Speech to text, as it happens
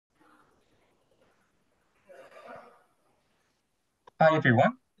Hi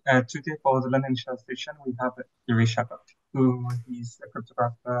everyone. Today for the London Shell session, we have Ulrich, who is a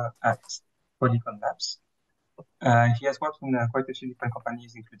cryptographer at Polygon Labs. He has worked in quite a few different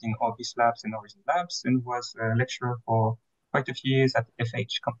companies, including Orbis Labs and Origin Labs, and was a lecturer for quite a few years at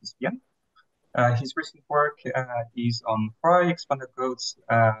FH Campus VM. His recent work is on Pry, expanded codes,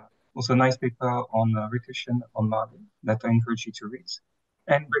 also a nice paper on recursion on Marlin that I encourage you to read,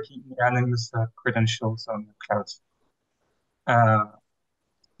 and breaking anonymous credentials on clouds.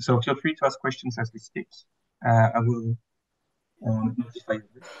 So feel free to ask questions as we speak. I will notify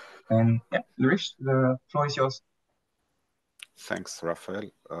you. And yeah, Ulrich, the floor is yours. Thanks, Raphael.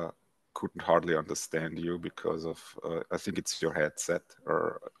 Couldn't hardly understand you because of, I think it's your headset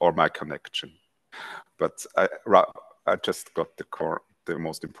or my connection. But I just got the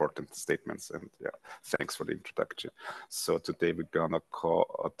most important statements, and yeah, thanks for the introduction. So today we're gonna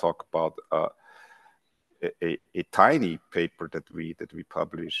talk about a tiny paper that we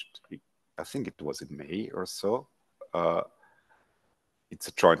published. I think it was in May or so. It's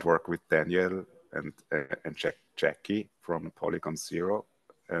a joint work with Daniel and Jackie from Polygon Zero,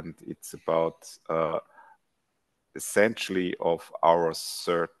 and it's about essentially of our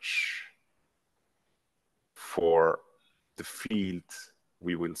search for the field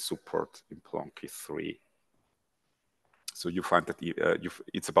we will support in Plonky 3. So you find that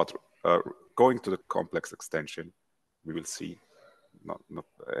it's about going to the complex extension, we will see,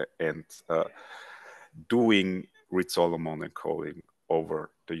 and doing Reed-Solomon encoding over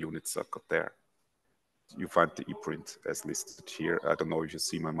the unit circuit there. You find the ePrint as listed here. I don't know if you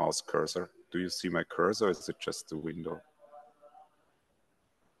see my mouse cursor. Do you see my cursor, or is it just the window?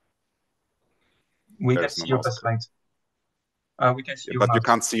 We can see your slide. We can see your but mouse. You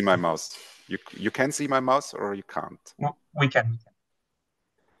can't see my mouse. You can see my mouse, or you can't? No, we can.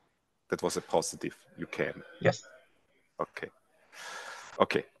 That was a positive. You can. Yes. Okay.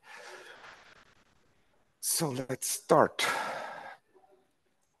 Okay. So let's start.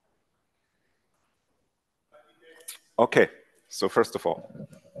 Okay. So first of all,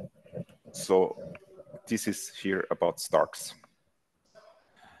 this is here about Starks.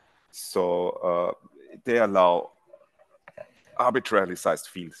 So they allow arbitrarily sized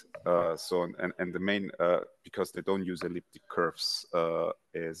fields. And the main, because they don't use elliptic curves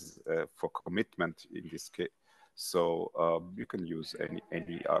as for commitment in this case. So you can use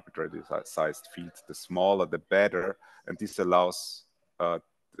any arbitrarily sized field. The smaller, the better. And this allows,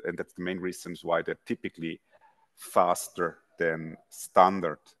 and that's the main reasons why they're typically faster than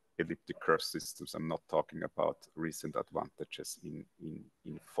standard elliptic curve systems. I'm not talking about recent advantages in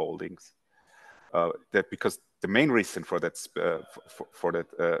foldings. Because the main reason for that,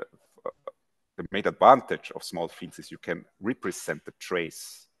 the main advantage of small fields is you can represent the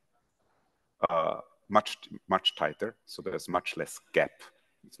trace much tighter, so there's much less gap.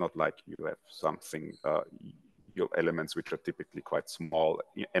 It's not like you have something, your elements which are typically quite small,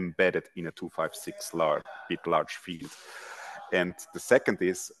 embedded in a 256 large field. And the second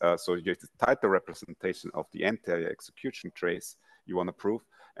is, so you have a tighter representation of the entire execution trace you want to prove.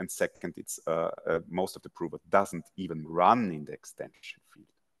 And second, it's most of the prover doesn't even run in the extension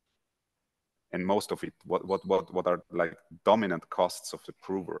field. And most of it, what are like dominant costs of the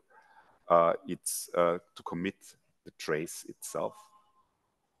prover? It's to commit the trace itself.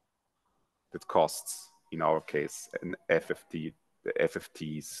 That costs, in our case, an FFT, the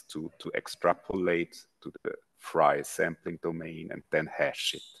FFTs to extrapolate to the Fry sampling domain and then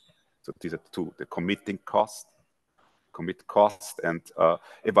hash it. So these are two: the commit cost and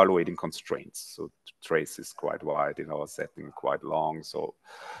evaluating constraints. So the trace is quite wide in our setting, quite long. So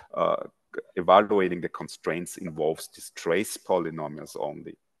evaluating the constraints involves these trace polynomials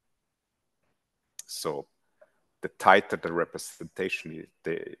only. So the tighter the representation is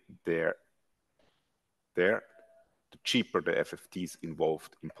there, the cheaper the FFTs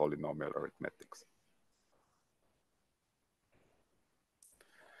involved in polynomial arithmetics.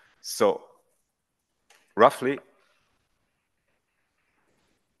 So roughly,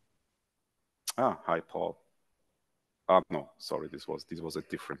 hi Paul. No, sorry, this was a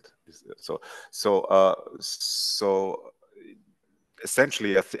different. So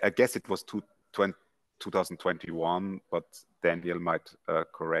essentially, I guess it was 2021, but Daniel might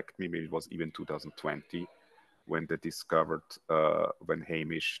correct me. Maybe it was even 2020 when they discovered, when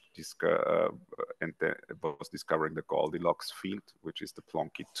Hamish was discovering the Goldilocks field, which is the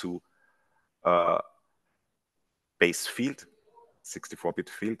Plonky 2 base field, 64-bit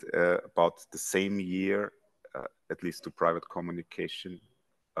field, about the same year, at least to private communication,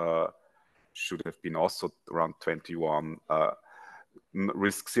 should have been also around 21.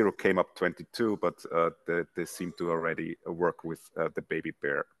 risk 0 came up 22, but they seem to already work with the baby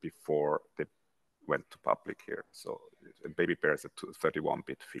bear before they went to public here. So baby bear is a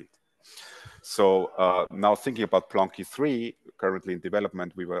 31-bit field. So now thinking about Plonky 3, currently in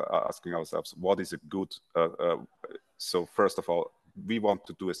development, we were asking ourselves, what is a good, so first of all, we want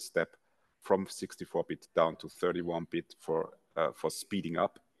to do a step from 64-bit down to 31-bit for speeding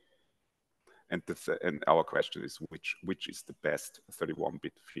up. And our question is, which is the best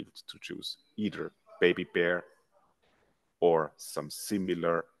 31-bit field to choose? Either baby bear or some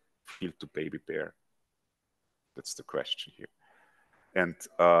similar field to baby bear. That's the question here. And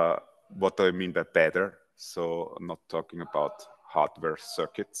what do I mean by better? So I'm not talking about hardware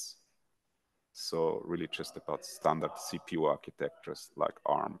circuits. So really just about standard CPU architectures like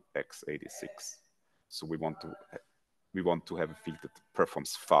ARM x86. So we want to have a field that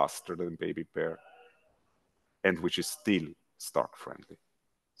performs faster than baby bear and which is still start friendly.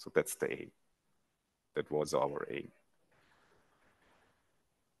 So that's the aim. That was our aim.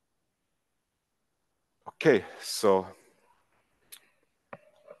 Okay, so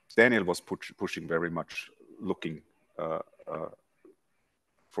Daniel was pushing very much, looking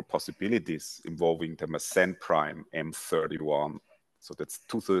for possibilities involving the Mersenne prime M31. So that's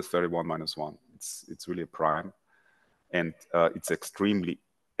 2 to the 31 minus 1. It's really a prime. And it's extremely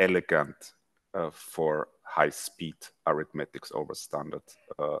elegant for high-speed arithmetics over standard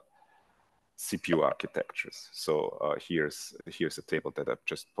CPU architectures. So here's a table that I've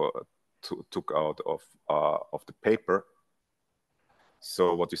just took out of the paper.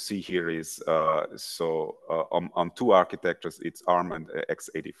 So what you see here is, on two architectures, it's ARM and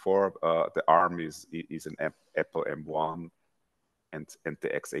x84. The ARM is an Apple M1, and the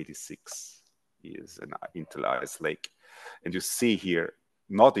x86 is an Intel Ice Lake. And you see here,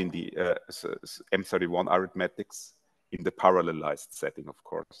 not in the M31 arithmetics, in the parallelized setting, of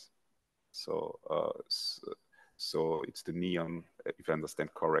course. So it's the neon, if I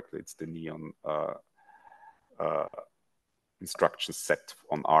understand correctly, it's the neon instruction set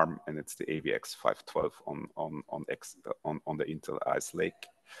on ARM, and it's the AVX 512 on the Intel Ice Lake.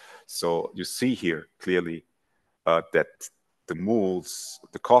 So you see here clearly that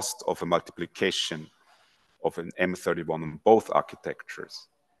the cost of a multiplication of an M31 on both architectures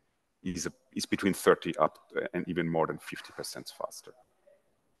is between 30 up and even more than 50% faster.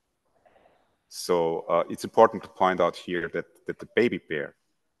 So it's important to point out here that the baby bear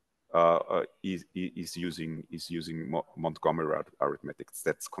is using Montgomery arithmetics.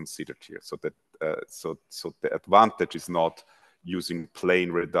 That's considered here. So that so the advantage is not using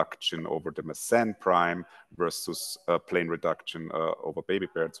plane reduction over the Mersenne prime versus plane reduction over baby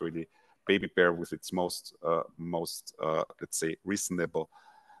bear. It's really baby bear with its most let's say reasonable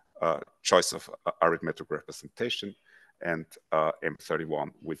choice of arithmetic representation, and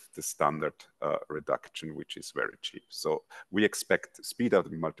M31 with the standard reduction, which is very cheap. So we expect speed up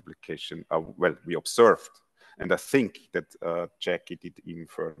in multiplication. Well, we observed, and I think that Jackie did even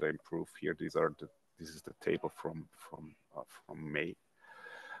further improve here. This is the table from May.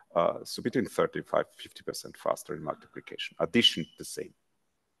 So between 35–50% faster in multiplication. Addition the same.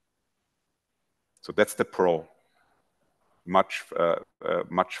 So that's the pro. Much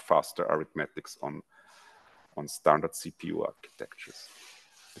faster arithmetics on standard CPU architectures.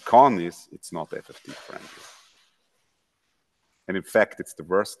 The con is it's not FFT friendly. And in fact, it's the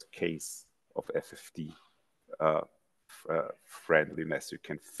worst case of FFT friendliness you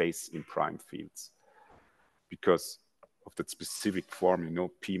can face in prime fields, because of that specific form, you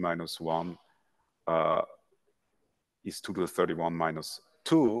know, P minus 1 is 2 to the 31 minus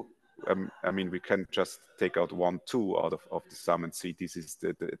 2. I mean, we can just take out 1, 2 out of the sum and see this is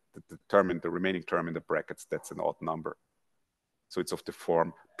the remaining term in the brackets. That's an odd number. So it's of the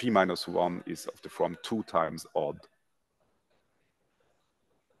form P minus 1 is of the form 2 times odd.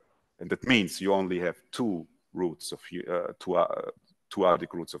 And that means you only have two roots of two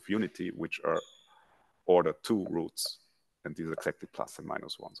adic roots of unity, which are order 2 roots. And these are exactly plus and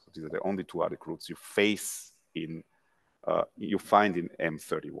minus 1. So these are the only two adic roots you face in you find in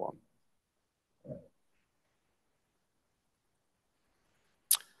M31.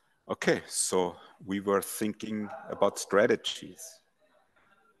 Okay, so we were thinking about strategies.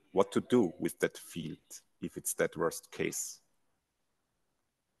 What to do with that field if it's that worst case,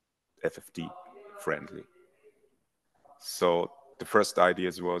 FFT friendly. So the first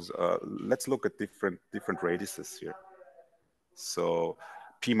ideas was, let's look at different radiuses here. So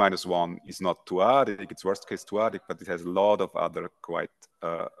P minus 1 is not two-adic, it's worst case two-adic, but it has a lot of other quite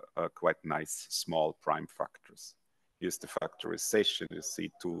nice small prime factors. Here's the factorization. You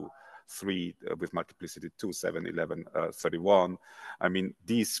see 2 3 with multiplicity 2, 7, 11, 31. I mean,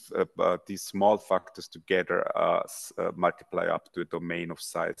 these small factors together multiply up to a domain of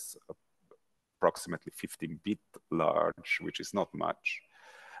size approximately 15-bit large, which is not much.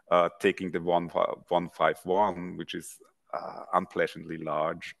 Taking the 151, which is unpleasantly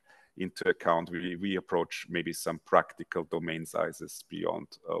large, into account, we approach maybe some practical domain sizes beyond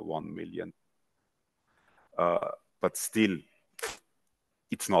 1 million. But still,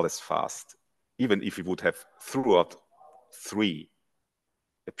 it's not as fast. Even if we would have throughout 3,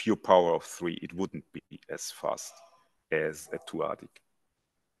 a pure power of 3, it wouldn't be as fast as a 2-adic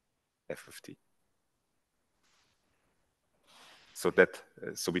FFT. So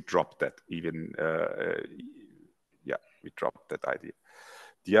we dropped that even, yeah, we dropped that idea.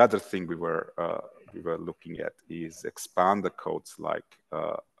 The other thing we were looking at is expander codes like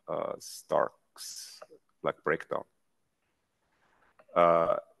Stark's, like breakdown.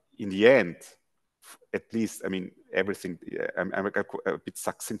 In the end, at least, I mean, everything, I'm a bit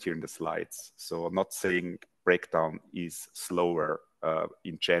succinct here in the slides. So I'm not saying breakdown is slower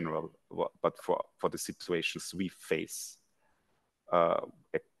in general, but for the situations we face,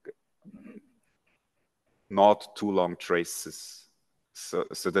 not too long traces. So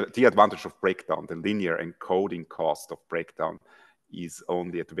the advantage of breakdown, the linear encoding cost of breakdown, is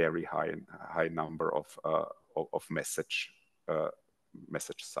only at very high number of message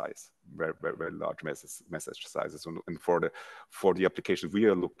size, very large message sizes. And for the application we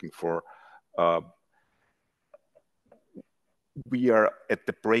are looking for, we are at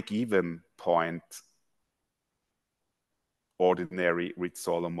the break-even point. Ordinary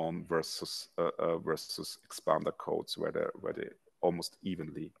Reed-Solomon versus expander codes, where they almost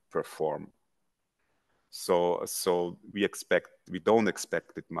evenly perform. So we don't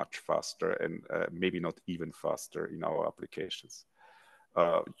expect it much faster, and maybe not even faster in our applications.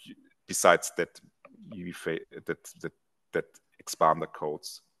 Besides that, that expander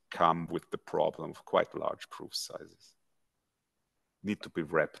codes come with the problem of quite large proof sizes. Need to be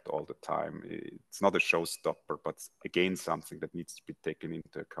wrapped all the time. It's not a showstopper, but again, something that needs to be taken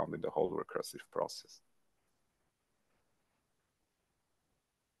into account in the whole recursive process.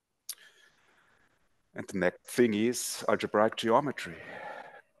 And the next thing is algebraic geometry.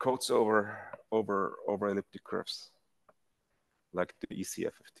 Codes over elliptic curves, like the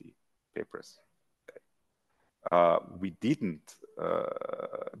ECFFT papers. We didn't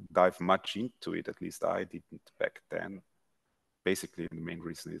dive much into it, at least I didn't back then. Basically, the main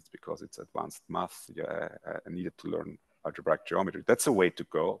reason is because it's advanced math. Yeah, I needed to learn algebraic geometry. That's a way to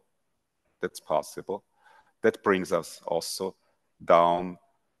go. That's possible. That brings us also down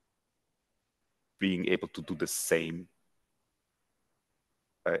being able to do the same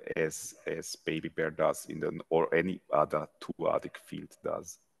as Baby Bear does or any other 2-adic field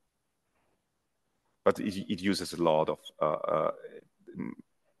does. But it uses a lot of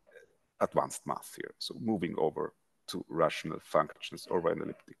advanced math here. So moving over to rational functions over an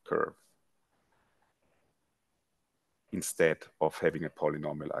elliptic curve instead of having a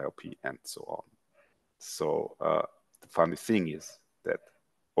polynomial IOP and so on. So the funny thing is that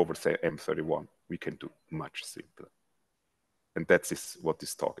over M31, we can do much simpler. And that's what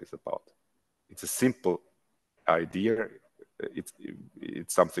this talk is about. It's a simple idea.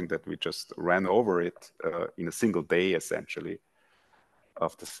 It's something that we just ran over it in a single day, essentially,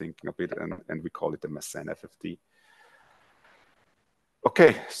 after thinking a bit, and we call it the Mersenne FFT.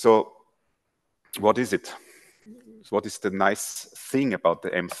 Okay, so what is it? What is the nice thing about the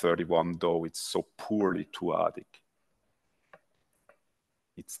M31, though it's so poorly 2-adic?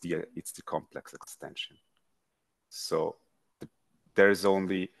 It's the complex extension. So there is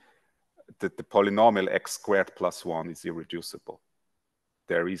only the polynomial x squared plus 1 is irreducible.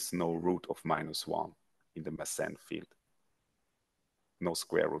 There is no root of -1 in the Mersenne field. No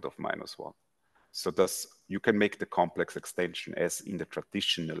square root of -1. So you can make the complex extension as in the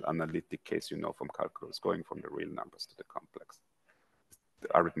traditional analytic case, you know, from calculus, going from the real numbers to the complex. The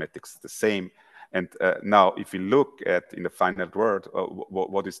arithmetic is the same. And now, if we look at, in the final word,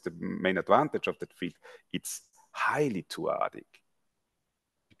 what is the main advantage of that field? It's highly 2-adic.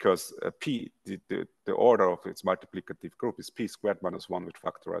 Because P, the order of its multiplicative group is P squared minus 1, which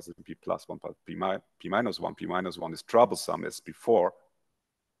factorizes P plus 1, but P minus 1. P minus 1 is troublesome as before,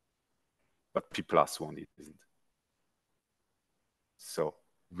 but P plus 1 isn't. So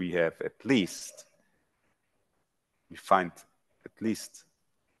we find at least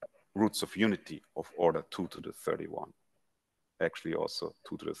roots of unity of order 2 to the 31. Actually also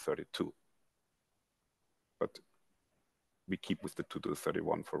 2 to the 32. But we keep with the 2 to the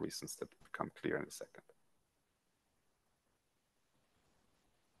 31 for reasons that become clear in a second.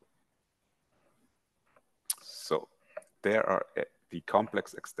 the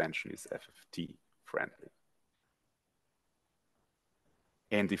complex extension is FFT friendly.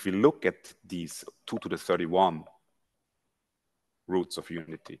 And if we look at these 2 to the 31 roots of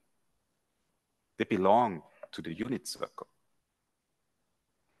unity, they belong to the unit circle.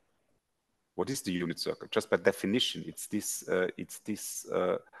 What is the unit circle? Just by definition, it's this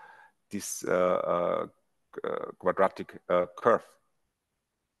quadratic curve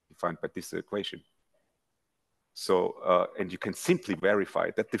defined by this equation. So, and you can simply verify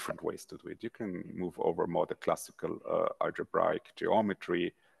it. There are different ways to do it. You can move over more the classical algebraic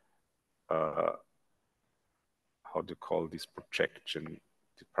geometry. How do you call this projection,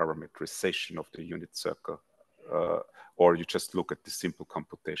 the parametrization of the unit circle? Or you just look at the simple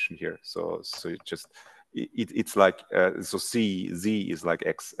computation here. So you just, it's like, so z is like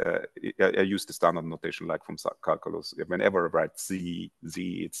x. I use the standard notation like from calculus. Whenever I write z,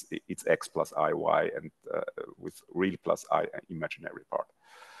 it's x plus iy, and with real plus I imaginary part.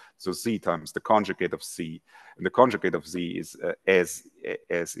 So z times the conjugate of z, and the conjugate of z is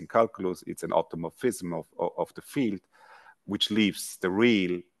as in calculus, it's an automorphism of the field, which leaves the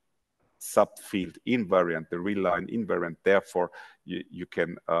real subfield invariant, the real line invariant. Therefore, you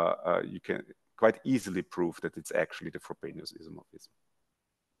can quite easily prove that it's actually the Frobenius isomorphism.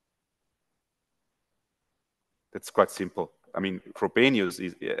 That's quite simple. I mean, Frobenius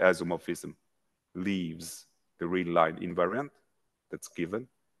isomorphism leaves the real line invariant. That's given.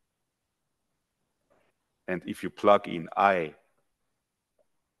 And if you plug in I,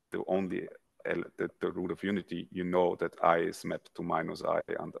 the root of unity, you know that I is mapped to minus I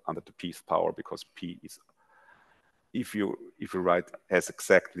under the pth power, because p is, if you write, has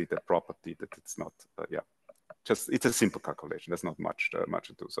exactly the property that it's not, just it's a simple calculation. There's not much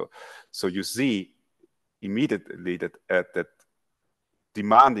to do. So you see immediately that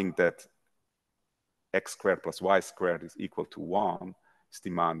demanding that x squared plus y squared is equal to 1 is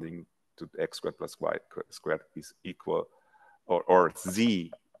demanding to x squared plus y squared is equal, or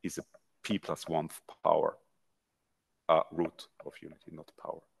z is a p plus 1th power root of unity, not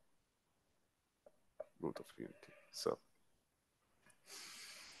power. Root of unity. So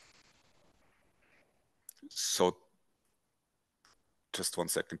just 1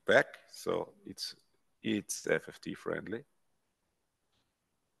 second back. So it's FFT friendly,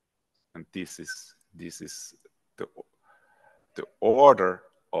 and this is the order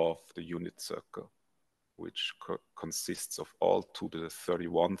of the unit circle, which consists of all 2 to the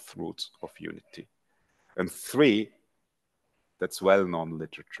 31th roots of unity, and 3. That's well-known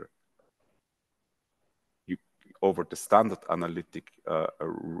literature. Over the standard analytic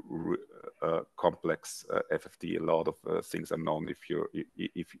complex FFT, a lot of things are known. If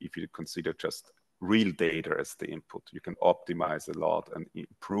you consider just real data as the input, you can optimize a lot and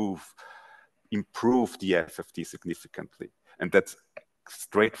improve the FFT significantly, and that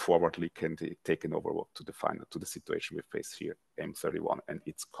straightforwardly can be taken over to the situation we face here, M31 and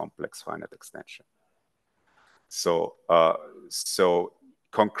its complex finite extension. So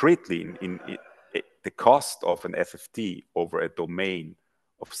concretely, in the cost of an FFT over a domain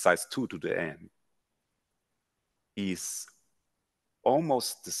of size 2 to the n is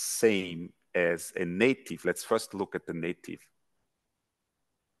almost the same as a native. Let's first look at the native.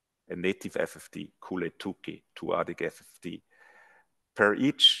 A native FFT, Cooley-Tukey, two-adic FFT. Per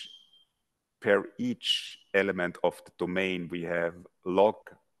each element of the domain, we have log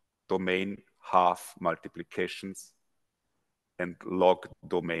domain half multiplications and log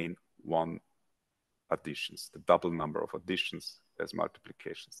domain 1 additions, the double number of additions as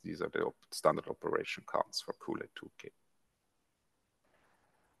multiplications. These are the standard operation counts for Cooley-Tukey.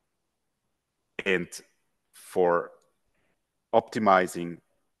 And for optimizing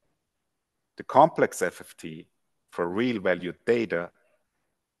the complex FFT for real valued data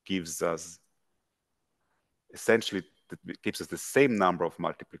gives us essentially, gives us the same number of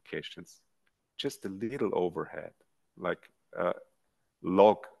multiplications, just a little overhead, like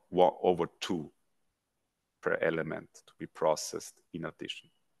log 1 over 2 per element to be processed in addition.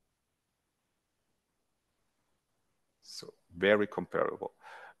 So very comparable.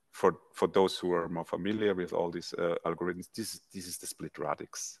 For those who are more familiar with all these algorithms, this is the split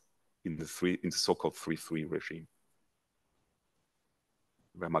radix in the so-called 3-3 regime,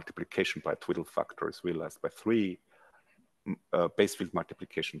 where multiplication by twiddle factor is realized by 3 base field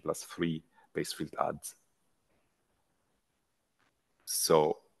multiplication plus 3 base field adds.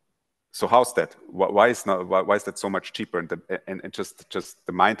 So how's that? Why is that so much cheaper? And just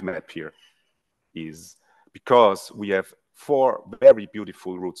the mind map here is because we have 4 very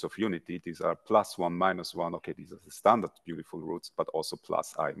beautiful roots of unity. These are +1, -1. Okay, these are the standard beautiful roots, but also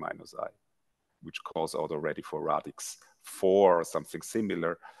 +i, -i. which calls out already for radix 4 or something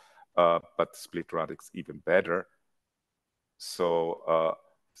similar, but split radix even better. So,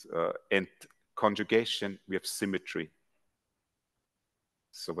 and conjugation, we have symmetry.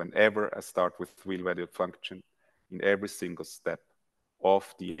 So whenever I start with real-valued function, in every single step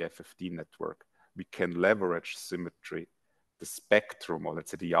of the FFT network, we can leverage symmetry. The spectrum, or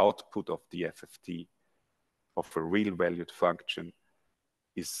let's say the output of the FFT of a real-valued function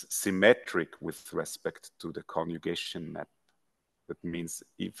is symmetric with respect to the conjugation map. That means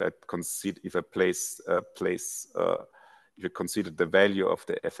if I consider, if I consider the value of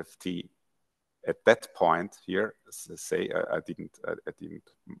the FFT at that point here, say I didn't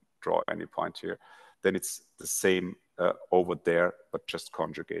draw any point here, then it's the same over there, but just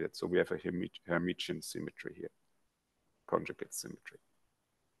conjugated. So we have a Hermitian symmetry here, conjugate symmetry.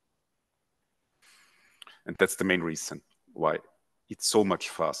 And that's the main reason why it's so much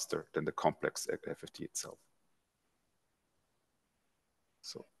faster than the complex FFT itself.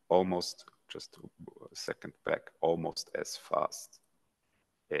 So almost, just a second back, almost as fast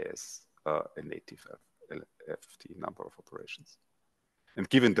as a native FFT number of operations. And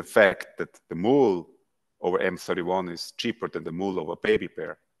given the fact that the mole over M31 is cheaper than the mole over baby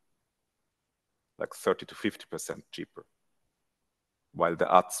bear, like 30 to 50% cheaper, while the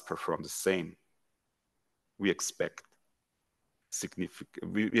odds perform the same, we expect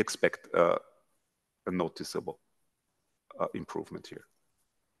significant, we expect a noticeable improvement here.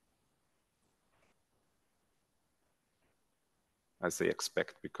 I say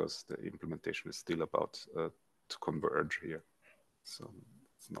expect because the implementation is still about to converge here. So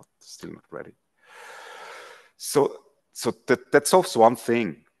it's not, still not ready. So that solves one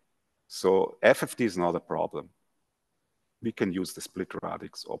thing. So FFT is not a problem. We can use the split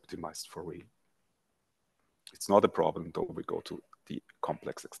radix optimized for real. It's not a problem until we go to the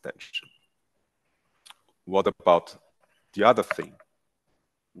complex extension. What about the other thing?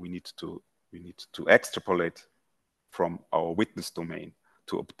 We need to extrapolate from our witness domain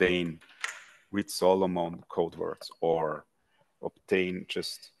to obtain Reed-Solomon code words or obtain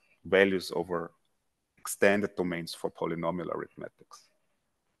just values over extended domains for polynomial arithmetics.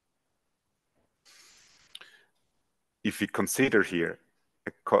 If we consider here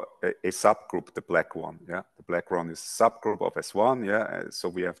a subgroup, the black one, yeah, the black one is subgroup of S1, yeah. So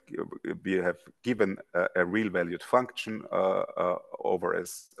we have given a real valued function over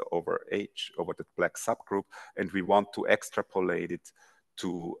H over the black subgroup, and we want to extrapolate it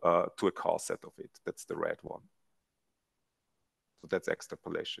to a call set of it. That's the red one. So that's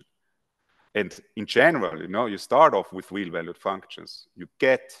extrapolation. And in general, you know, you start off with real valued functions. You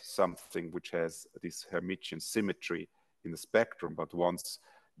get something which has this Hermitian symmetry in the spectrum, but once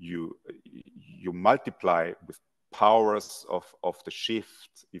you multiply with powers of the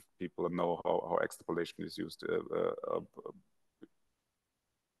shift, if people know how extrapolation is used,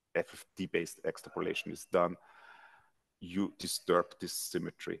 FFT-based extrapolation is done, you disturb this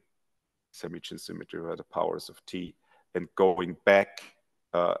symmetry, Hermitian symmetry, where the powers of T, and going back,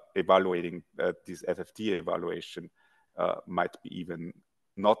 evaluating this FFT evaluation might be even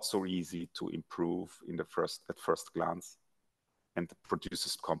not so easy to improve in the at first glance, and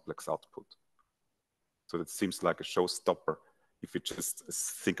produces complex output. So that seems like a showstopper if you just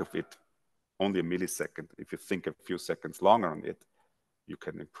think of it only a millisecond. If you think a few seconds longer on it, you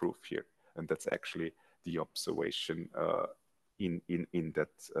can improve here, and that's actually the observation in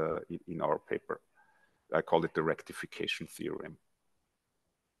our paper. I call it the rectification theorem.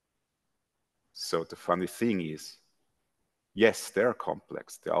 So the funny thing is, yes, they're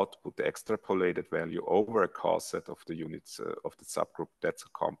complex. The output, the extrapolated value over a call set of the units of the subgroup, that's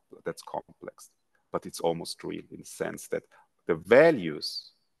complex. But it's almost real in the sense that the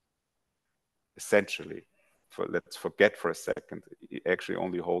values, essentially, let's forget for a second, it actually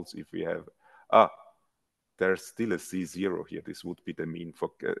only holds if we have, there's still a Z0 here. This would be the mean.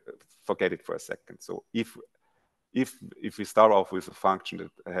 Forget it for a second. So if we start off with a function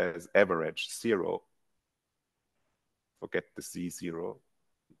that has average 0, forget the Z0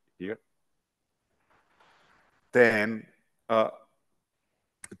 here, then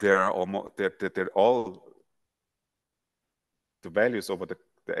they're all the values over the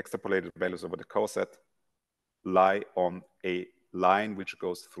extrapolated values over the coset lie on a line which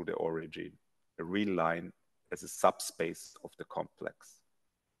goes through the origin, a real line as a subspace of the complex.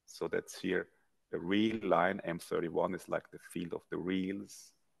 So that's here a real line. M31 is like the field of the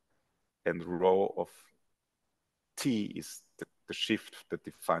reals, and rho of T is the shift that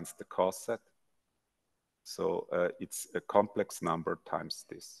defines the coset. So it's a complex number times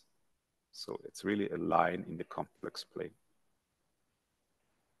this. So it's really a line in the complex plane.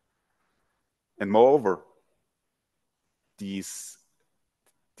 And moreover, these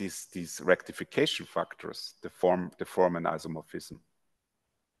rectification factors, they form an isomorphism.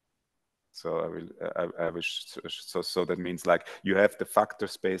 So I wish, so that means like you have the factor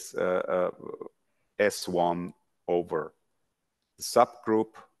space S1 over the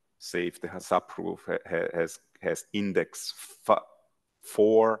subgroup. Say if the subgroup has index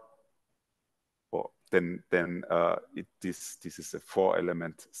 4, or then this is a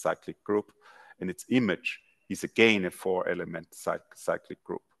 4-element cyclic group, and its image is again a 4-element cyclic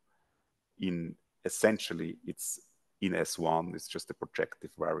group. In essentially, it's in S1, it's just a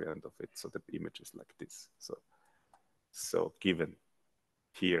projective variant of it. So the image is like this. So given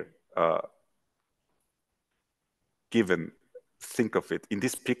here, think of it in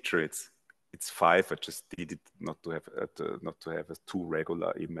this picture, it's 5. I just did it not to have a too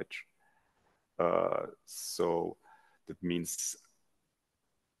regular image. So that means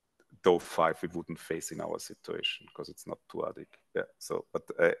though 5 we wouldn't face in our situation because it's not too adic. Yeah. So, but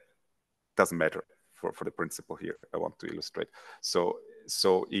doesn't matter for the principle here. I want to illustrate. So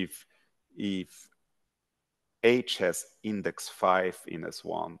if H has index 5 in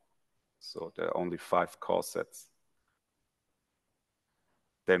S1, so there are only 5 cosets,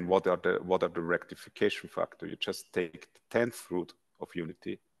 then what are the rectification factor? You just take the 10th root of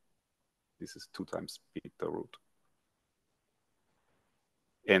unity. This is 2 times beta root,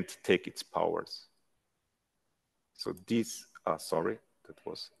 and take its powers. So these are, sorry, that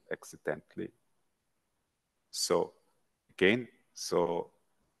was accidentally. So again, so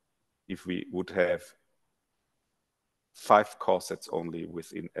if we would have 5 cosets only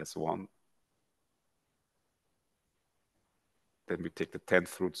within S1, then we take the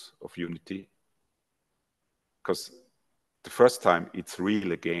 10th roots of unity, because the first time its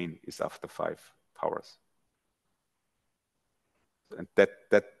real again is after 5 powers. And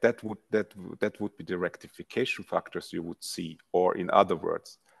that would be the rectification factors you would see. Or in other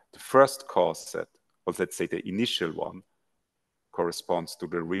words, the first coset, or let's say the initial one, corresponds to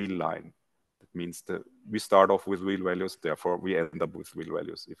the real line. That means that we start off with real values, therefore we end up with real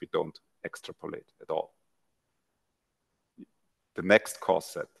values if we don't extrapolate at all. The next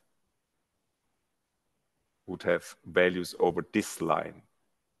coset would have values over this line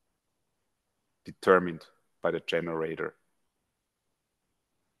determined by the generator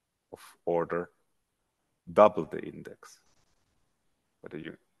of order double the index.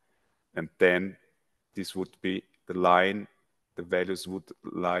 And then this would be the line, the values would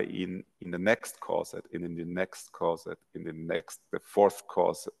lie in the next coset, and in the next coset, the fourth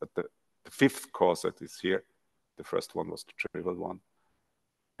coset, the fifth coset is here. The first one was the trivial one.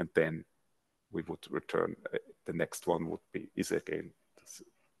 And then we would return, the next one would be, is again,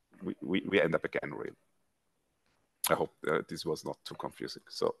 we end up again real. I hope this was not too confusing.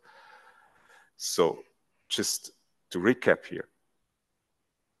 So just to recap here.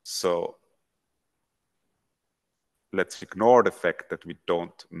 So let's ignore the fact that we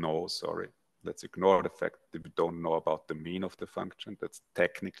don't know, let's ignore the fact that we don't know about the mean of the function. That's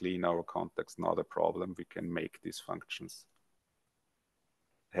technically in our context not a problem. We can make these functions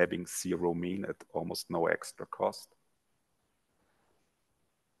having 0 mean at almost no extra cost.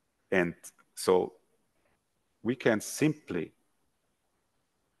 And so we can simply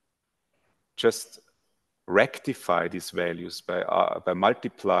just rectify these values by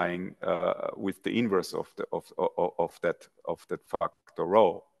multiplying with the inverse of that factor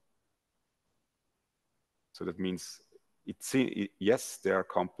rho. So that means yes, they are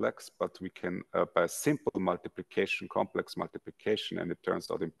complex, but we can by simple multiplication, complex multiplication, and it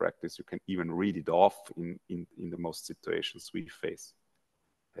turns out in practice you can even read it off in the most situations we face,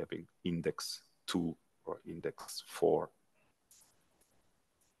 having index 2 or index 4.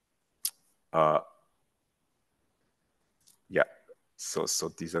 Yeah, so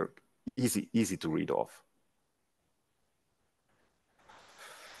these are easy to read off.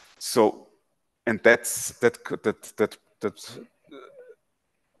 So, and that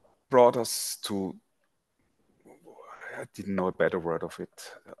brought us to, I didn't know a better word of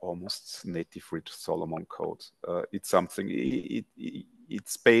it, almost native rich Solomon code. It's something,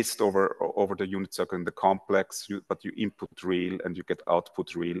 it's based over the unit circle in the complex, but you input real and you get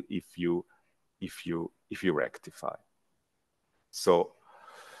output real if you rectify. So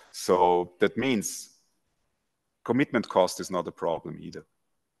that means commitment cost is not a problem either.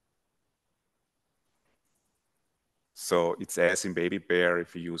 So it's as in Baby Bear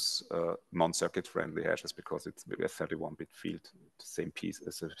if you use non-circuit friendly hashes, because it's a 31-bit field, the same piece,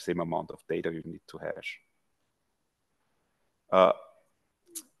 the same amount of data you need to hash.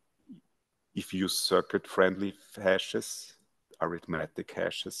 If you use circuit friendly hashes, arithmetic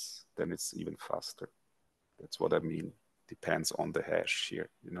hashes, then it's even faster. That's what I mean. Depends on the hash here,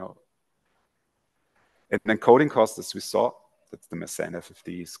 you know. And then coding cost, as we saw, that the Mersenne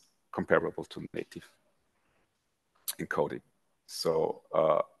FFT is comparable to native encoding. So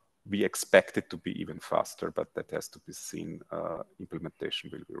we expect it to be even faster, but that has to be seen. Implementation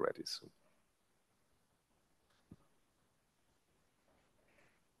will be ready soon.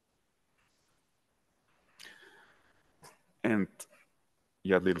 And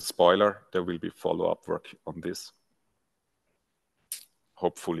yeah, little spoiler, there will be follow-up work on this.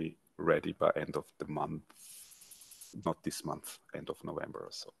 Hopefully ready by end of the month, not this month, end of November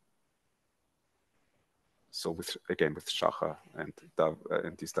or so. So with, again, with Schacher and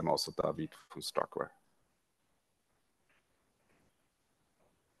this time also David from Starkware.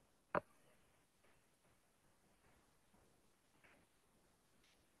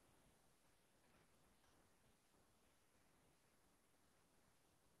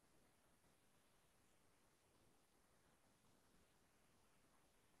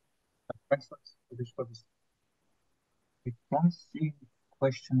 Thanks for this. We don't see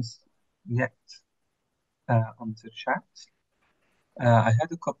questions yet on the chat. I had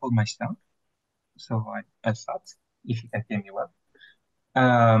a couple myself, so I'll start if you can hear me well.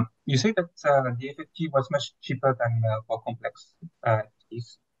 You say that the FFT was much cheaper than for complex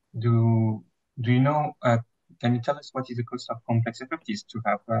FFTs. Do you know? Can you tell us what is the cost of complex FFTs to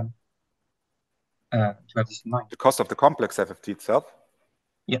have this in mind? The cost of the complex FFT itself?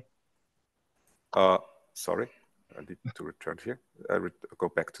 Yeah. Sorry, I need to return here. Go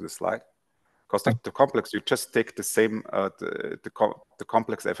back to the slide. Cost of the complex, you just take the same, the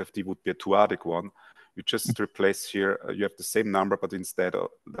complex FFT would be a two-adic one. You just replace here, you have the same number, but instead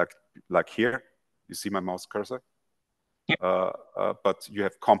of like here, you see my mouse cursor? Yeah. But you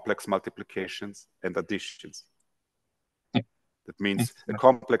have complex multiplications and additions. Yeah. That means a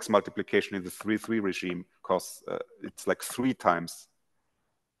complex multiplication in the 3-3 regime costs, it's like 3 times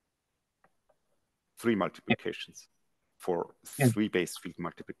 3 multiplications. For 3 base field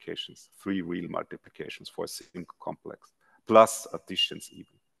multiplications, 3 real multiplications for a single complex, plus additions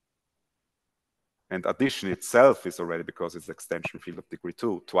even. And addition itself is already, because it's extension field of degree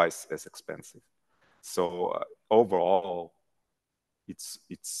 2, twice as expensive. So overall,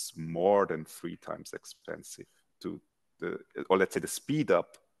 it's more than 3 times expensive. Or let's say the speed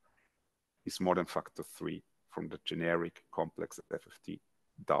up is more than factor 3 from the generic complex FFT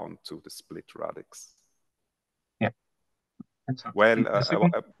down to the split radix. Yeah. Well,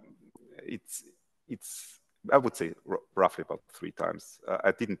 it's I would say roughly about 3 times.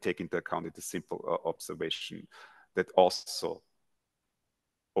 I didn't take into account the simple observation that also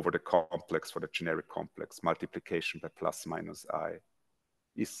over the complex, for the generic complex, multiplication by plus minus I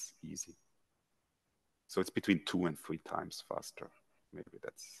is easy. So it's between 2 and 3 times faster. Maybe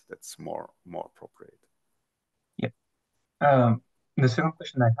that's more appropriate. Yeah. The second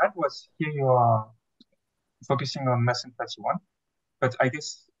question I had was, here you are focusing on Mersenne 31, but I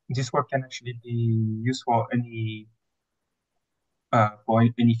guess this work can actually be used for any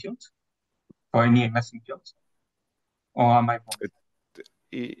field, for any Mersenne field, or am I wrong?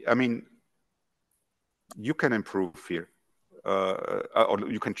 I mean, you can improve here, or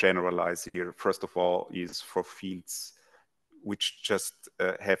you can generalize here. First of all, is for fields which just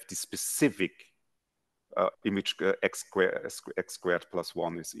have the specific in which x squared plus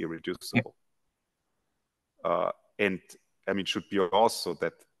 1 is irreducible. Yeah. And I mean, it should be also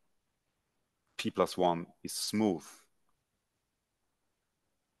that p plus 1 is smooth.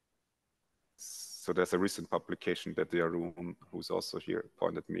 So there's a recent publication that Arun, who's also here,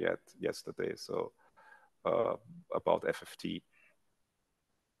 pointed me at yesterday, so about FFT,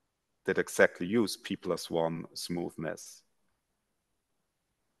 that exactly use p plus 1 smoothness.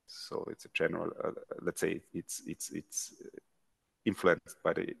 So it's a general, let's say it's influenced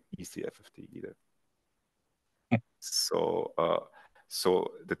by the ECFFT either. So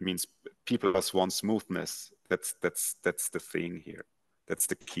so that means p plus 1 smoothness. That's the thing here. That's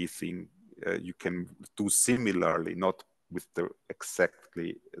the key thing. You can do similarly, not with the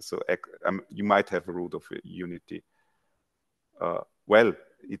exactly. So you might have a root of unity. Well,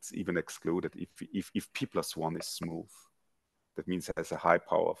 it's even excluded if p plus 1 is smooth. That means it has a high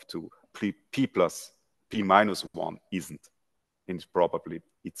power of 2. P plus p minus 1 isn't. And probably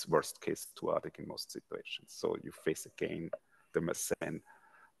it's worst case two-adic in most situations. So you face again the Mersenne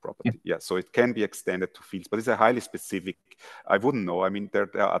property. Yeah, so it can be extended to fields, but it's a highly specific. I wouldn't know. I mean, there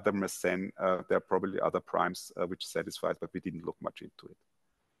are other Mersenne, there are probably other primes which satisfied, but we didn't look much into it.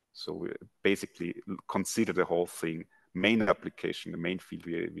 So we basically consider the whole thing, main application, the main field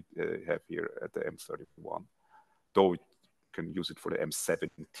we have here at the M31. Though can use it for the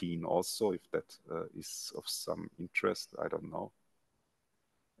M17 also, if that is of some interest. I don't know.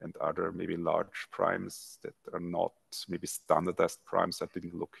 And other maybe large primes that are not maybe standardized primes. I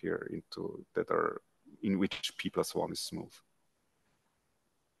didn't look here into that are in which P+1 is smooth.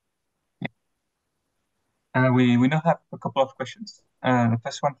 We now have a couple of questions. The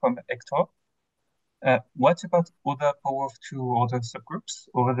first one from Hector. What about other power of 2 order subgroups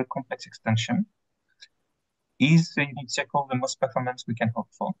over the complex extension? Is the unit circle the most performance we can hope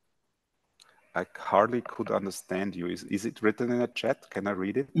for? I hardly could understand you. Is it written in the chat? Can I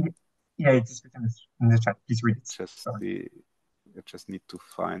read it? Yeah, it is written in the chat. Please read it. I just need to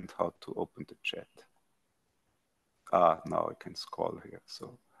find how to open the chat. Ah, now I can scroll here.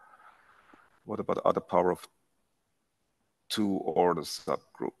 So what about other power of 2 order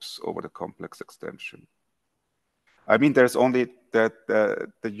subgroups over the complex extension? I mean, there's only that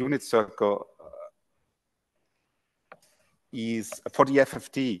the unit circle is for the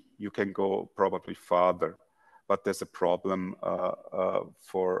FFT. You can go probably farther, but there's a problem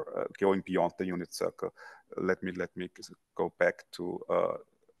for going beyond the unit circle. Let me go back to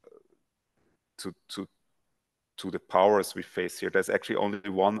the powers we face here. There's actually only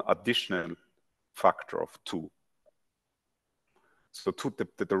one additional factor of 2. So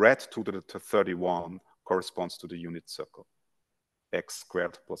the red 2 to the 31 corresponds to the unit circle. X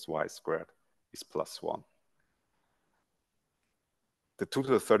squared plus y squared is +1. The 2 to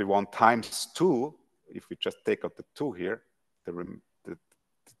the 31 times 2, if we just take out the 2 here,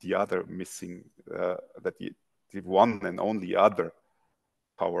 the other missing, the one and only other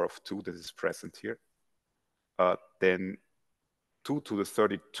power of 2 that is present here, then 2 to the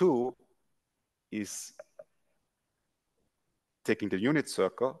 32 is taking the unit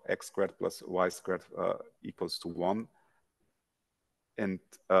circle, x squared plus y squared equals to 1, and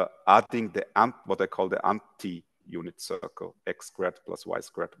adding the what I call the anti-unit circle, x squared plus y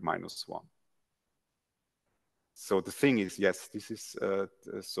squared minus 1. So the thing is, yes, this is,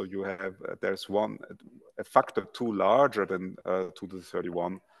 so you have, there's a factor 2 larger than 2 to the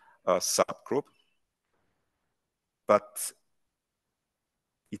 31 subgroup, but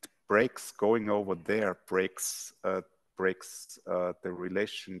it breaks, going over there breaks the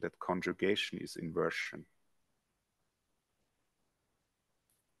relation that conjugation is inversion.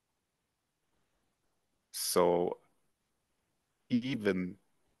 So even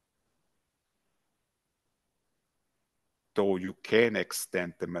though you can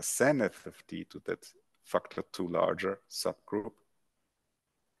extend the Mersenne FFT to that factor 2 larger subgroup,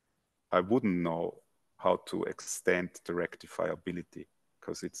 I wouldn't know how to extend the rectifiability,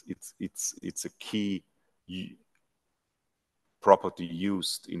 because it's a key property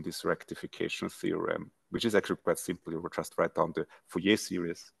used in this rectification theorem, which is actually quite simple. You just write down the Fourier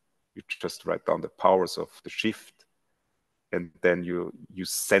series, you just write down the powers of the shift, and then you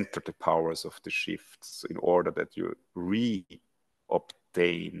center the powers of the shifts in order that you re-obtain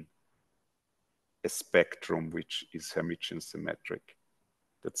a spectrum which is Hermitian symmetric.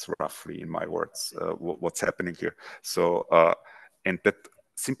 That's roughly, in my words, what's happening here. So, and that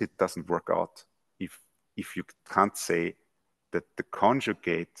simply doesn't work out if you can't say that the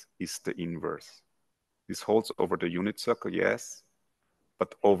conjugate is the inverse. This holds over the unit circle, yes,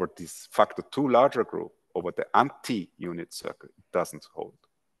 but over this factor 2 larger group, over the anti-unit circle, it doesn't hold.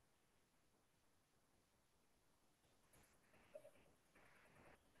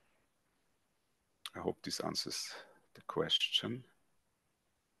 I hope this answers the question.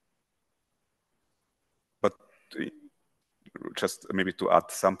 But just maybe to add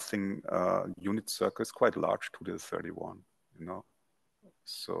something, unit circle is quite large, 2 to the 31, you know.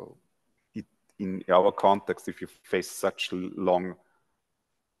 So in our context, if you face such long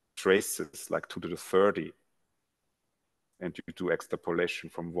traces like 2 to the 30, and you do extrapolation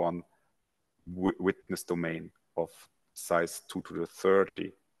from one witness domain of size 2 to the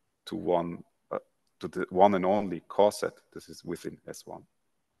 30 to one to the one and only coset, this is within S1,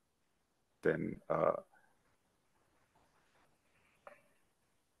 then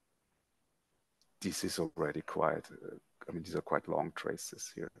this is already quite, I mean, these are quite long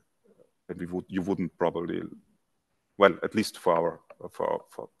traces here. And you wouldn't probably, well, at least for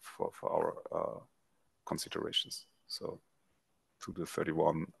our considerations. So 2 to the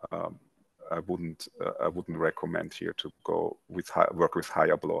 31, I wouldn't recommend here to go with work with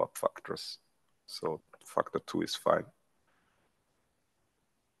higher blow-up factors. So factor 2 is fine.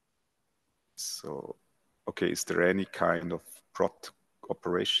 So, okay, is there any kind of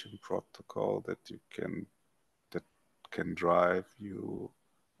operation protocol that can drive you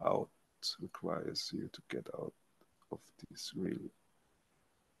out, requires you to get out of this real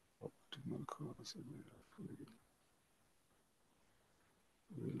optimal course?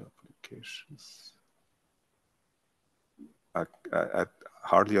 Real applications. I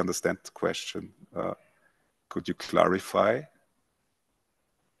hardly understand the question. Could you clarify?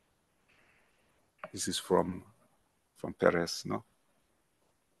 This is from Perez, no?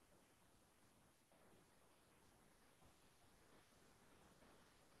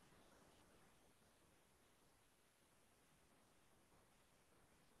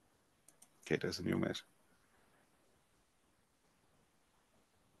 Okay, there's a new message.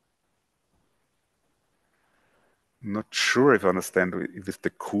 Not sure if I understand with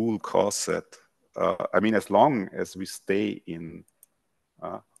the cool cause set. I mean, as long as we stay in,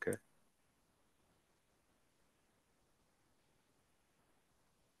 okay.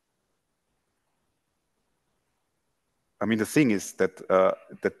 I mean, the thing is that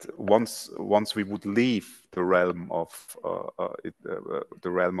that once we would leave the realm of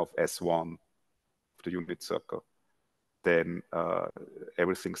S1, the unit circle, then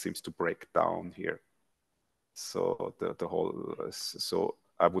everything seems to break down here. So the whole, so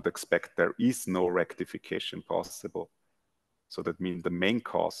I would expect there is no rectification possible. So that means the main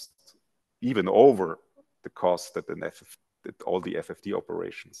cost, even over the cost that that all the FFT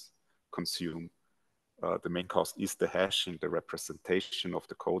operations consume, the main cost is the hashing, the representation of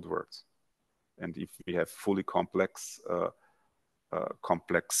the code words. And if we have fully complex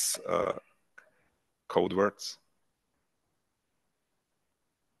code words,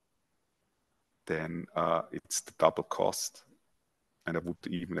 then it's the double cost. And I would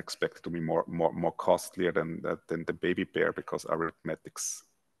even expect it to be more costlier than the baby bear, because arithmetics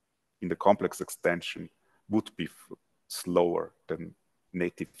in the complex extension would be slower than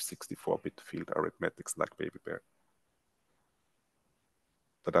native 64-bit field arithmetics like baby bear.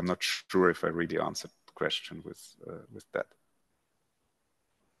 But I'm not sure if I really answered the question with that.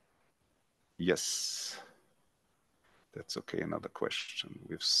 Yes, that's okay. Another question.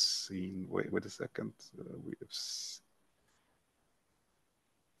 We've seen. Wait a second. We have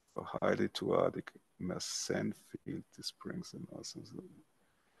a highly twoadic Mersenne field. This brings an awesome.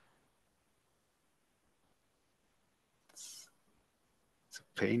 It's a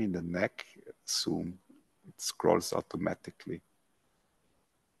pain in the neck. Zoom. It scrolls automatically.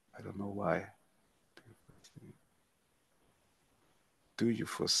 I don't know why. Do you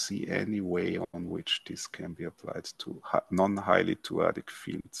foresee any way on which this can be applied to non-highly twoadic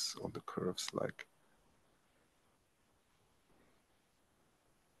fields on the curves? Like,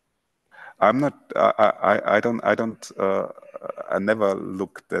 I'm not. I never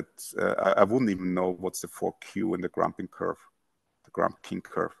looked at. I wouldn't even know what's the 4Q in the Grumping curve, the Grumpking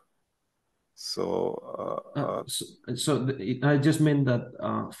curve. So, I just meant that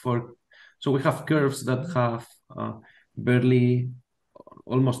so we have curves that have barely,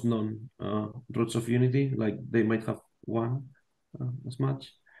 almost none roots of unity. Like they might have one as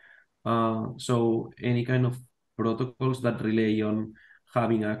much. So any kind of protocols that rely on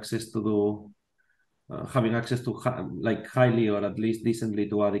having access to like highly or at least decently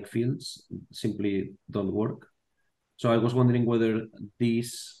twoadic fields simply don't work. So I was wondering whether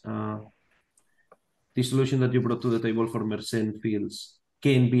this solution that you brought to the table for Mersenne fields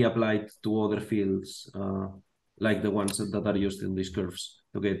can be applied to other fields, like the ones that are used in these curves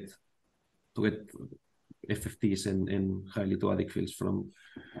to get FFTs and highly twoadic fields from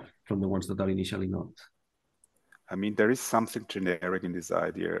the ones that are initially not. I mean, there is something generic in this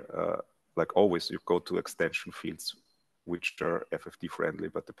idea. Like always, you go to extension fields which are FFT friendly,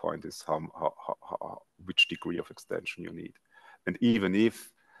 but the point is which degree of extension you need. And even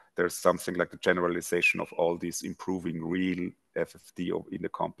if there's something like the generalization of all these improving real FFT in the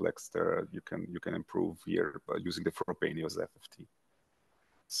complex, there you can improve here by using the Frobenius FFT.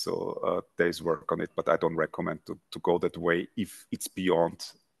 So there is work on it, but I don't recommend to go that way if it's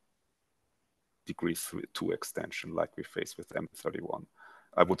beyond degree 2 extension like we face with M31.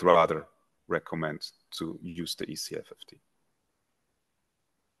 I would rather recommend to use the ECFFT.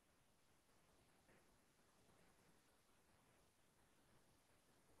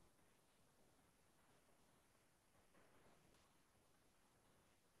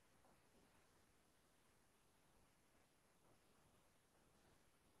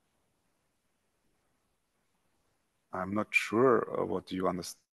 I'm not sure what you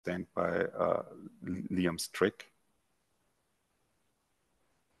understand by Liam's trick.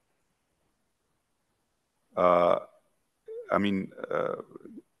 I mean,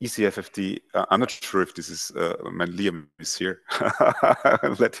 ECFFT, I'm not sure if this is, when Liam is here,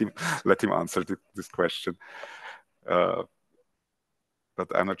 let him answer this question. But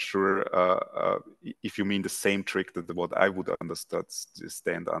I'm not sure if you mean the same trick that what I would understand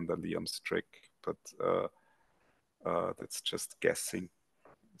stand under Liam's trick, but that's just guessing.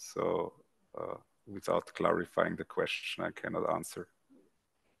 So without clarifying the question, I cannot answer.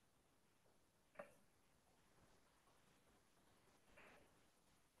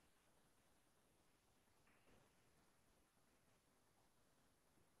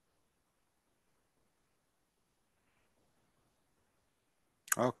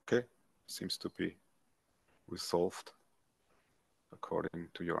 Okay, seems to be resolved according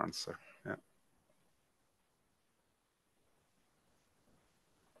to your answer. Yeah.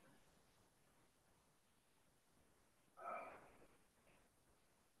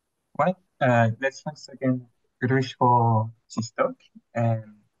 Right. Let's once again Ulrich for this talk, and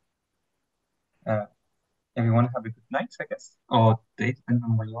everyone have a good night, I guess, or day, depending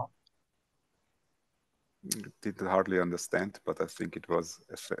on where you are. Didn't hardly understand, but I think it was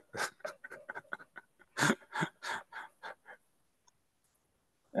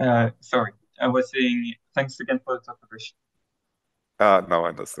sorry, I was saying thanks again for the talk, Ulrich. no, I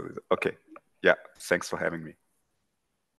understood it. Okay. Yeah, thanks for having me.